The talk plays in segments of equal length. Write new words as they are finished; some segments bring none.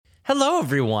Hello,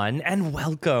 everyone, and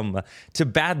welcome to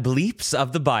Bad Bleeps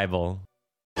of the Bible.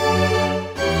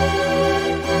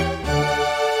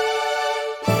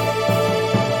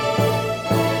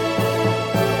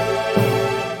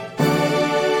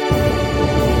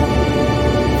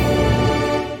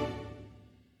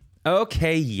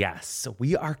 Okay, yes,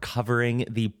 we are covering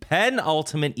the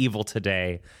penultimate evil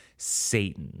today,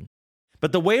 Satan.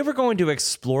 But the way we're going to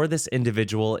explore this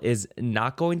individual is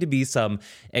not going to be some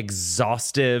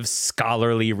exhaustive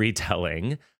scholarly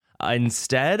retelling.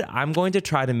 Instead, I'm going to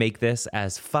try to make this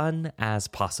as fun as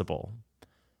possible.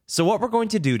 So what we're going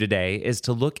to do today is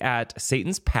to look at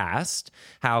Satan's past,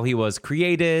 how he was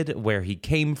created, where he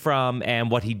came from,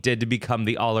 and what he did to become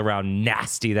the all-around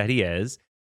nasty that he is.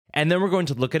 And then we're going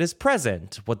to look at his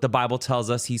present, what the Bible tells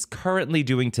us he's currently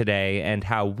doing today, and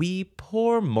how we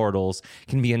poor mortals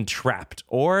can be entrapped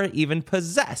or even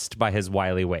possessed by his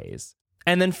wily ways.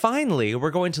 And then finally,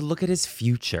 we're going to look at his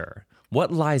future,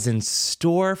 what lies in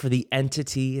store for the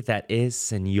entity that is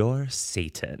Senor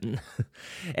Satan.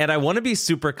 And I want to be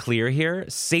super clear here.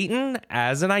 Satan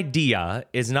as an idea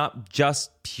is not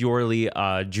just purely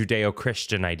a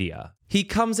Judeo-Christian idea. He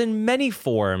comes in many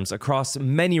forms across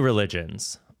many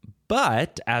religions.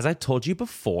 But, as I told you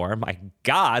before, my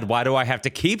God, why do I have to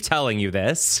keep telling you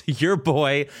this? Your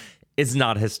boy is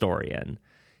not a historian.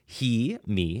 He,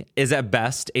 me, is at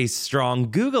best a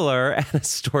strong Googler and a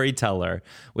storyteller,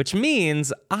 which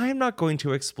means I'm not going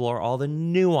to explore all the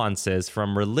nuances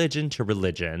from religion to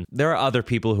religion. There are other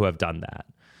people who have done that.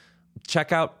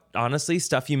 Check out, honestly,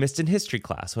 Stuff You Missed in History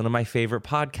Class, one of my favorite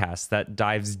podcasts that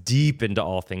dives deep into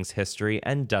all things history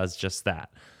and does just that.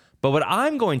 But what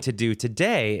I'm going to do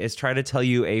today is try to tell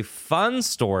you a fun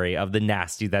story of the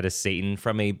nasty that is Satan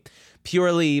from a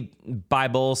purely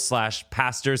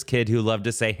Bible/pastor's kid who loved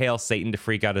to say "Hail Satan" to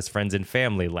freak out his friends and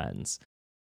family lens.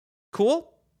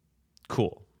 Cool?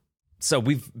 Cool. So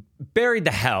we've buried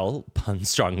the hell, pun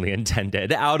strongly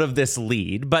intended, out of this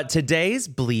lead, but today's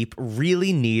bleep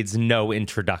really needs no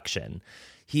introduction.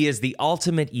 He is the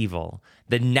ultimate evil,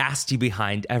 the nasty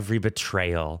behind every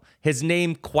betrayal. His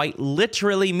name quite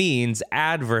literally means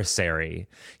adversary.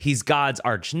 He's God's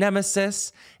arch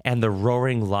nemesis and the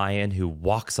roaring lion who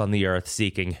walks on the earth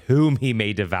seeking whom he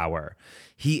may devour.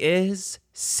 He is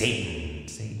Satan.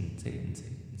 Satan.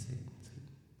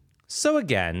 So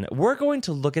again, we're going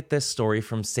to look at this story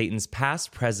from Satan's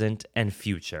past, present, and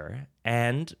future.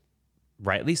 And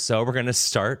rightly so, we're going to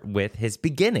start with his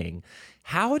beginning.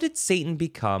 How did Satan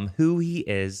become who he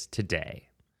is today?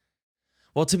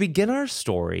 Well, to begin our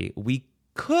story, we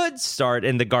could start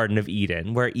in the Garden of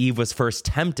Eden, where Eve was first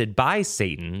tempted by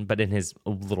Satan, but in his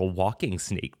little walking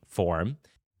snake form.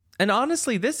 And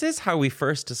honestly, this is how we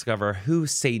first discover who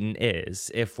Satan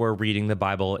is if we're reading the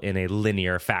Bible in a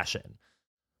linear fashion.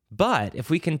 But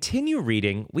if we continue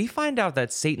reading, we find out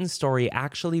that Satan's story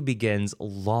actually begins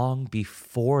long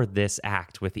before this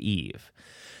act with Eve.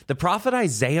 The prophet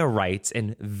Isaiah writes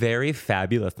in very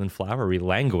fabulous and flowery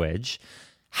language,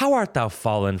 "How art thou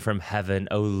fallen from heaven,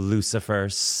 O Lucifer,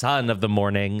 son of the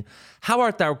morning? How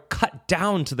art thou cut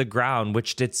down to the ground,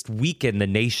 which didst weaken the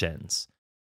nations?"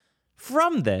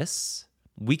 From this,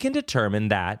 we can determine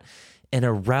that in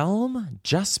a realm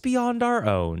just beyond our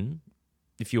own,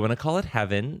 if you want to call it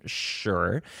heaven,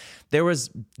 sure, there was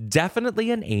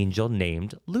definitely an angel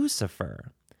named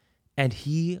Lucifer. And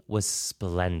he was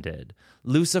splendid.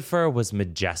 Lucifer was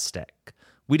majestic.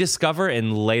 We discover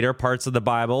in later parts of the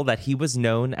Bible that he was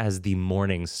known as the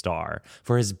morning star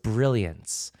for his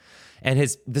brilliance. And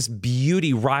this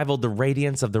beauty rivaled the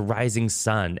radiance of the rising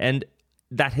sun. And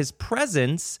that his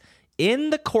presence in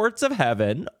the courts of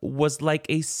heaven was like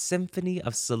a symphony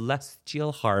of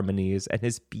celestial harmonies, and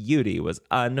his beauty was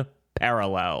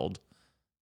unparalleled.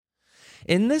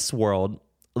 In this world,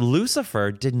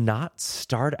 Lucifer did not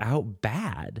start out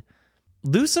bad.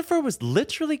 Lucifer was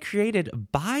literally created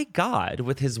by God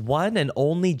with his one and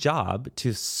only job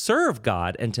to serve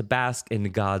God and to bask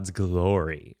in God's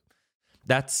glory.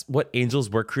 That's what angels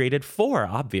were created for,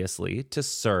 obviously, to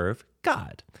serve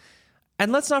God.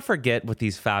 And let's not forget what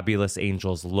these fabulous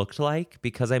angels looked like,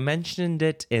 because I mentioned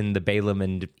it in the Balaam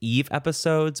and Eve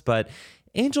episodes, but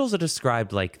angels are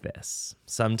described like this.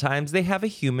 Sometimes they have a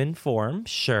human form,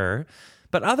 sure,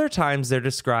 but other times they're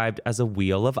described as a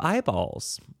wheel of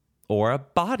eyeballs, or a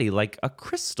body like a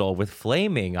crystal with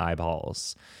flaming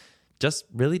eyeballs. Just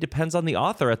really depends on the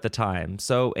author at the time,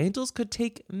 so angels could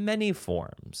take many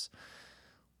forms.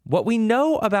 What we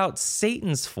know about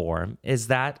Satan's form is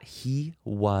that he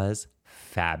was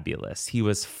fabulous. He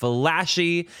was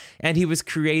flashy, and he was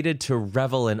created to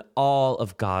revel in all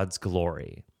of God's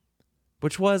glory.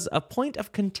 which was a point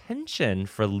of contention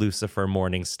for Lucifer,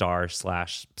 Morningstar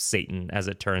 / Satan, as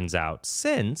it turns out,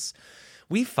 since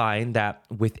we find that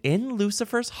within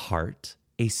Lucifer's heart,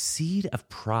 a seed of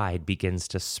pride begins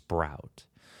to sprout.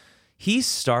 He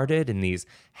started in these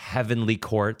heavenly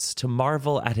courts to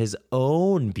marvel at his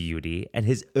own beauty and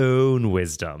his own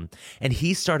wisdom, and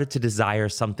he started to desire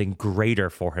something greater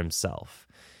for himself.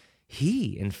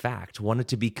 He, in fact, wanted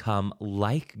to become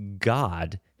like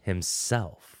God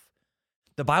himself.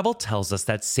 The Bible tells us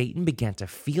that Satan began to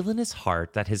feel in his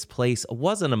heart that his place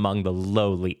wasn't among the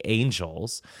lowly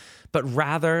angels, but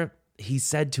rather he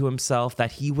said to himself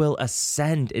that he will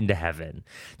ascend into heaven,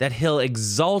 that he'll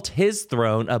exalt his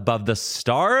throne above the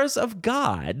stars of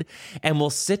God, and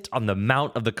will sit on the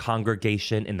mount of the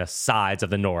congregation in the sides of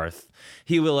the north.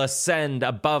 He will ascend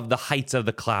above the heights of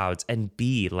the clouds and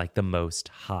be like the Most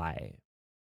High.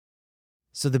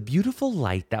 So the beautiful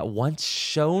light that once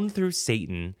shone through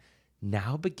Satan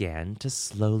now began to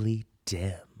slowly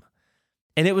dim.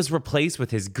 And it was replaced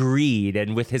with his greed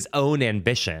and with his own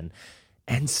ambition.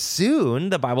 And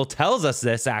soon, the Bible tells us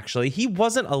this actually, he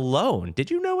wasn't alone. Did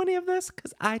you know any of this?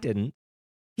 Because I didn't.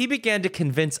 He began to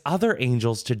convince other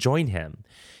angels to join him.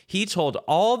 He told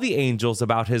all the angels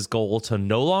about his goal to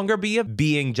no longer be a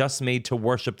being just made to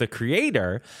worship the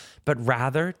Creator, but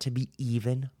rather to be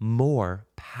even more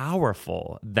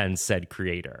powerful than said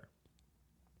Creator.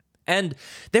 And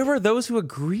there were those who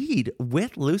agreed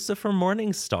with Lucifer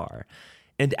Morningstar.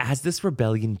 And as this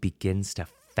rebellion begins to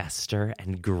fester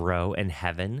and grow in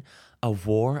heaven, a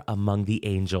war among the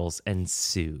angels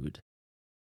ensued.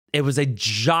 It was a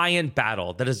giant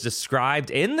battle that is described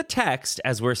in the text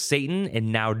as where Satan, in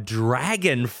now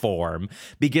dragon form,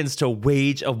 begins to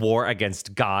wage a war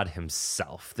against God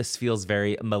himself. This feels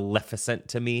very Maleficent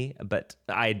to me, but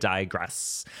I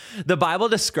digress. The Bible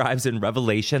describes in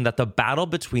Revelation that the battle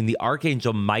between the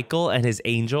archangel Michael and his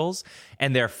angels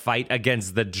and their fight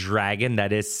against the dragon,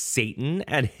 that is Satan,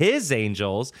 and his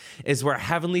angels, is where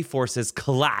heavenly forces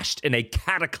clashed in a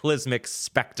cataclysmic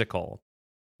spectacle.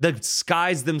 The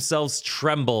skies themselves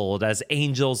trembled as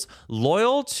angels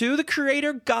loyal to the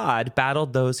Creator God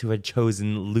battled those who had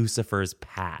chosen Lucifer's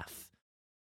path.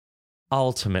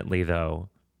 Ultimately, though,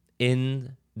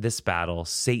 in this battle,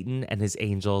 Satan and his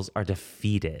angels are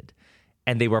defeated,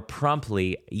 and they were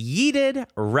promptly yeeted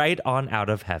right on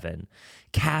out of heaven,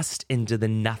 cast into the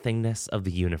nothingness of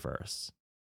the universe.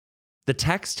 The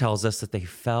text tells us that they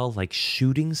fell like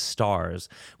shooting stars,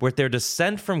 with their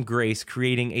descent from grace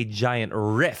creating a giant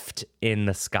rift in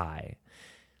the sky.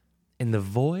 In the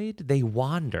void, they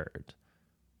wandered.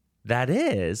 That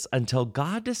is, until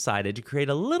God decided to create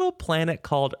a little planet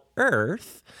called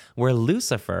Earth, where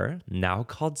Lucifer, now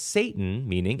called Satan,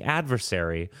 meaning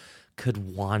adversary,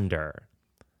 could wander,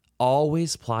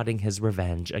 always plotting his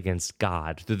revenge against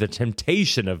God through the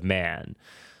temptation of man,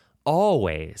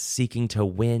 always seeking to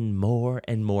win more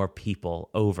and more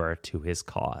people over to his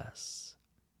cause.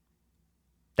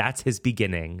 That's his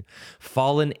beginning.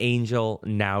 Fallen angel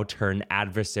now turned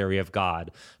adversary of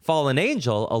God. Fallen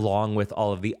angel, along with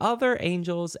all of the other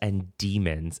angels and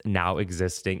demons now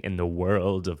existing in the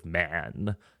world of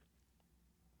man.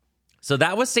 So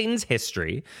that was Satan's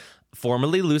history.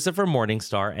 Formerly Lucifer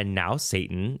Morningstar, and now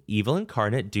Satan, evil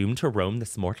incarnate, doomed to roam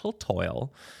this mortal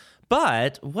toil.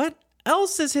 But what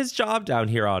else is his job down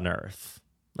here on Earth?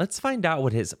 Let's find out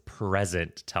what his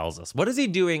present tells us. What is he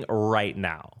doing right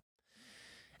now?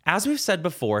 As we've said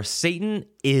before, Satan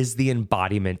is the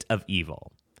embodiment of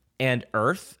evil, and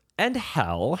Earth and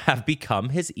hell have become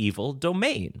his evil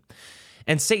domain.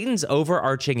 And Satan's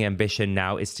overarching ambition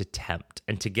now is to tempt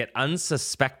and to get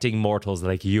unsuspecting mortals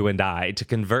like you and I to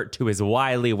convert to his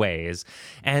wily ways,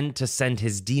 and to send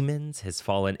his demons, his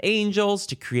fallen angels,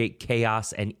 to create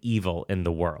chaos and evil in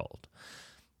the world.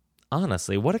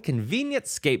 Honestly, what a convenient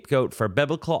scapegoat for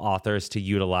biblical authors to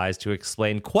utilize to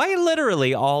explain quite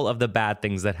literally all of the bad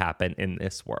things that happen in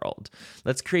this world.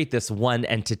 Let's create this one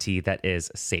entity that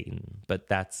is Satan. But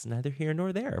that's neither here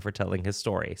nor there if we're telling his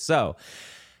story. So,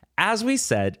 as we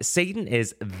said, Satan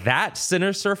is that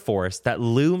sinister force that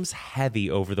looms heavy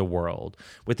over the world,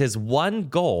 with his one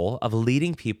goal of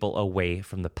leading people away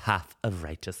from the path of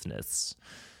righteousness.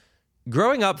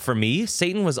 Growing up for me,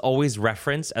 Satan was always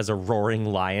referenced as a roaring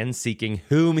lion seeking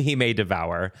whom he may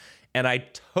devour. And I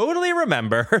totally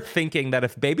remember thinking that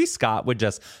if baby Scott would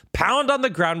just pound on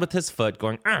the ground with his foot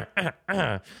going,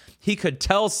 he could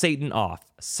tell Satan off,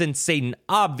 since Satan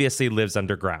obviously lives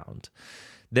underground.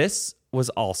 This was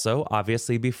also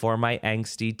obviously before my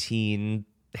angsty teen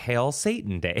Hail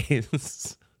Satan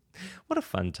days. What a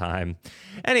fun time.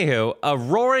 Anywho, a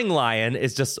roaring lion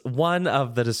is just one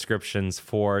of the descriptions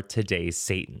for today's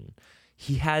Satan.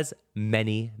 He has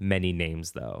many, many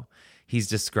names, though. He's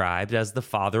described as the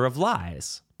father of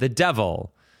lies, the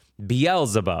devil,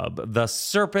 Beelzebub, the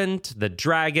serpent, the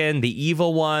dragon, the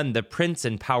evil one, the prince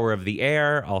and power of the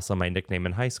air, also my nickname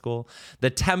in high school, the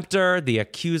tempter, the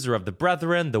accuser of the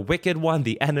brethren, the wicked one,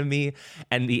 the enemy,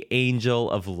 and the angel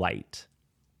of light.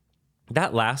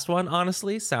 That last one,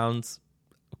 honestly, sounds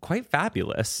quite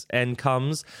fabulous and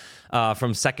comes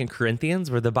from 2 Corinthians,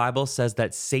 where the Bible says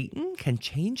that Satan can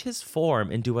change his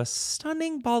form into a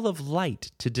stunning ball of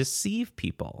light to deceive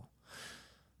people.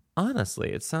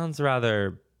 Honestly, it sounds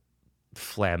rather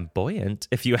flamboyant,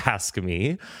 if you ask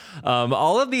me.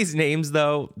 All of these names,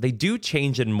 though, they do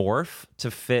change and morph to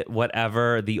fit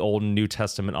whatever the Old and New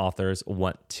Testament authors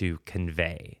want to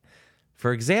convey.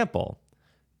 For example,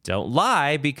 don't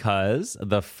lie because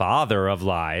the father of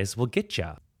lies will get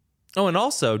you. Oh, and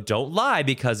also don't lie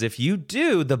because if you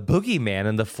do, the boogeyman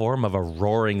in the form of a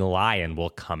roaring lion will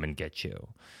come and get you.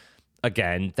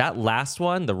 Again, that last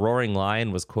one, the roaring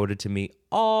lion, was quoted to me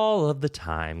all of the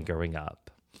time growing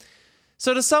up.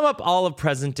 So to sum up all of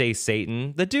present-day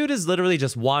Satan, the dude is literally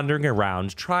just wandering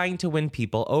around trying to win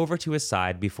people over to his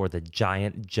side before the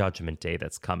giant judgment day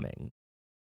that's coming.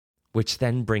 Which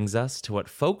then brings us to what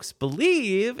folks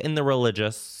believe in the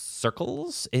religious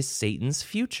circles is Satan's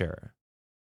future.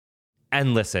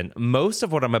 And listen, most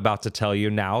of what I'm about to tell you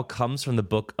now comes from the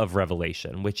book of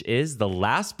Revelation, which is the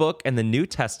last book in the New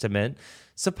Testament,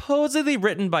 supposedly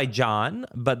written by John,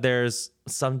 but there's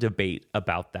some debate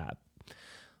about that.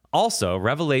 Also,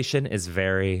 Revelation is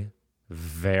very,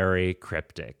 very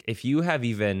cryptic. If you have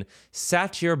even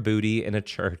sat your booty in a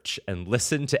church and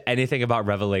listened to anything about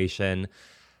Revelation,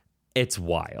 it's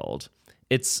wild.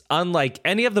 It's unlike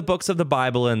any of the books of the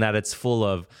Bible in that it's full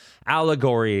of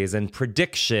allegories and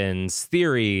predictions,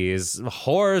 theories,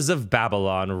 whores of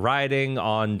Babylon riding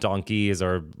on donkeys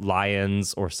or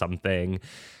lions or something,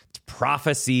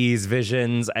 prophecies,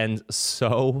 visions, and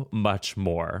so much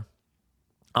more.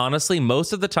 Honestly,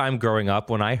 most of the time growing up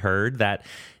when I heard that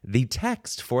the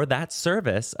text for that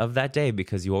service of that day,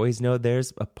 because you always know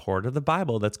there's a part of the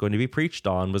Bible that's going to be preached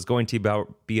on, was going to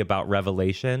be about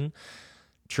Revelation,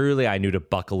 truly I knew to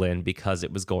buckle in because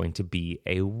it was going to be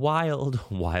a wild,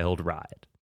 wild ride.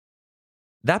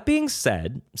 That being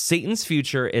said, Satan's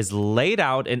future is laid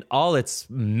out in all its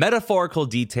metaphorical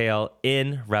detail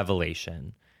in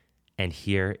Revelation. And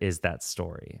here is that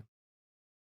story.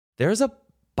 There's a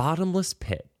bottomless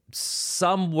pit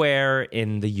somewhere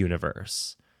in the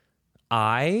universe.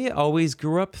 I always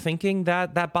grew up thinking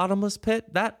that bottomless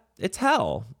pit, that it's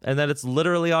hell and that it's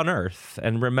literally on earth.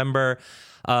 And remember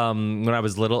when I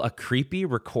was little, a creepy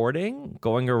recording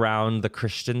going around the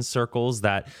Christian circles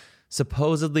that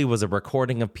supposedly was a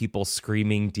recording of people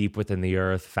screaming deep within the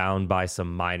earth found by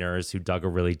some miners who dug a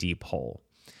really deep hole.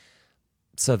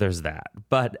 So there's that.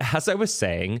 But as I was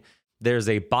saying, there's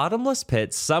a bottomless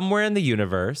pit somewhere in the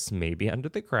universe, maybe under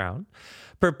the ground,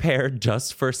 prepared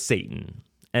just for Satan.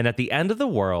 And at the end of the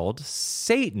world,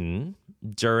 Satan,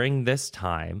 during this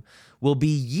time, will be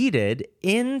yeeted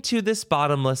into this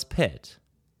bottomless pit.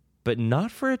 But not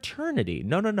for eternity.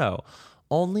 No.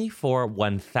 Only for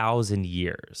 1,000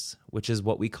 years, which is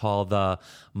what we call the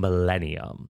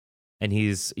millennium. And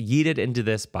he's yeeted into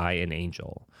this by an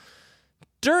angel.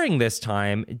 During this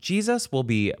time, Jesus will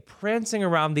be prancing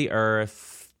around the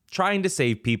earth, trying to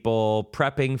save people,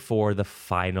 prepping for the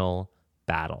final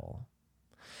battle.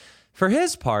 For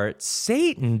his part,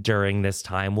 Satan during this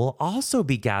time will also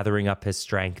be gathering up his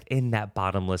strength in that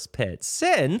bottomless pit,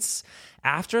 since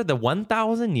after the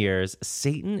 1,000 years,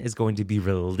 Satan is going to be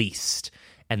released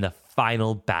and the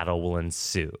final battle will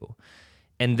ensue.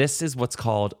 And this is what's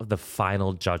called the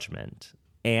final judgment.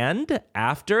 And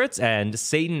after its end,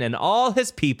 Satan and all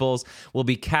his peoples will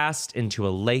be cast into a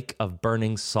lake of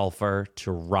burning sulfur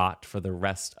to rot for the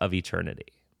rest of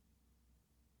eternity.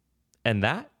 And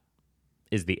that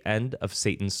is the end of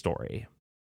Satan's story.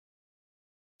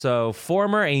 So,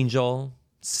 former angel,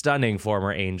 stunning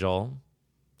former angel,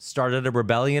 started a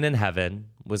rebellion in heaven,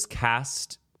 was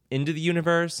cast into the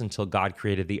universe until God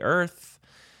created the earth,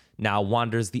 now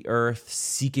wanders the earth,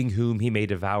 seeking whom he may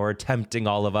devour, tempting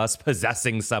all of us,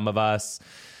 possessing some of us,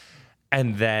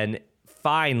 and then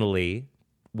finally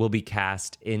will be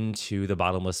cast into the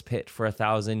bottomless pit for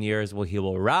 1,000 years, where he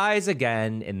will rise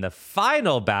again in the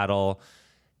final battle,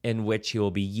 in which he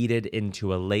will be yeeted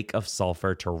into a lake of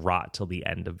sulfur to rot till the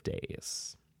end of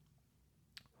days.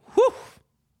 Whew!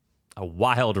 A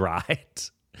wild ride.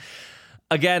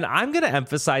 Again, I'm going to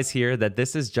emphasize here that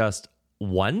this is just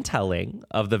one telling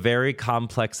of the very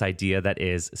complex idea that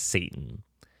is Satan.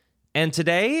 And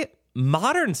today,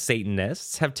 modern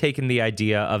Satanists have taken the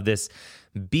idea of this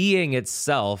being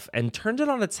itself and turned it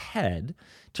on its head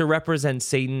to represent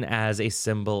Satan as a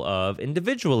symbol of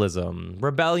individualism,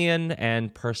 rebellion,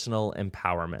 and personal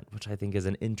empowerment, which I think is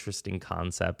an interesting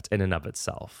concept in and of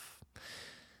itself.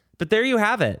 But there you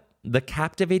have it, the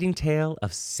captivating tale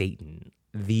of Satan,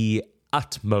 the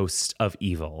utmost of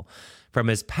evil, from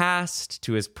his past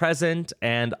to his present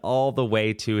and all the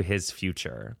way to his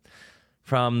future.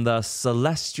 From the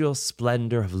celestial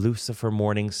splendor of Lucifer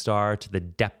Morningstar to the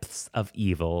depths of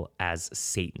evil as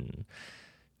Satan.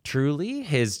 Truly,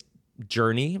 his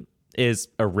journey is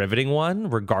a riveting one,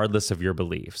 regardless of your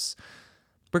beliefs.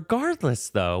 Regardless,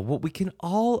 though, what we can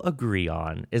all agree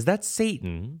on is that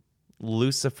Satan,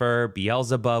 Lucifer,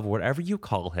 Beelzebub, whatever you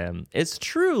call him, is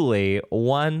truly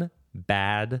one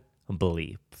bad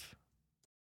belief.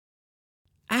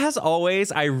 As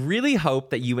always, I really hope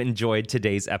that you enjoyed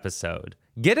today's episode.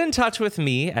 Get in touch with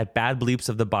me at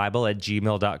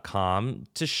badbleepsofthebible@gmail.com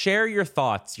to share your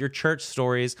thoughts, your church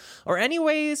stories, or any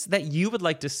ways that you would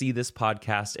like to see this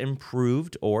podcast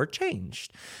improved or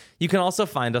changed. You can also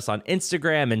find us on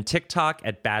Instagram and TikTok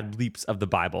at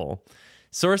badbleepsofthebible.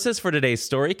 Sources for today's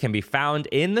story can be found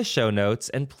in the show notes,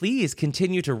 and please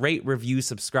continue to rate, review,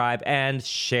 subscribe, and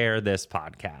share this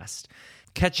podcast.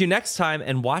 Catch you next time,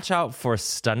 and watch out for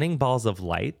stunning balls of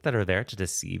light that are there to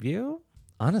deceive you.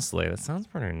 Honestly, that sounds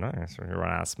pretty nice if you want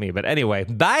to ask me. But anyway,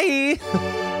 bye!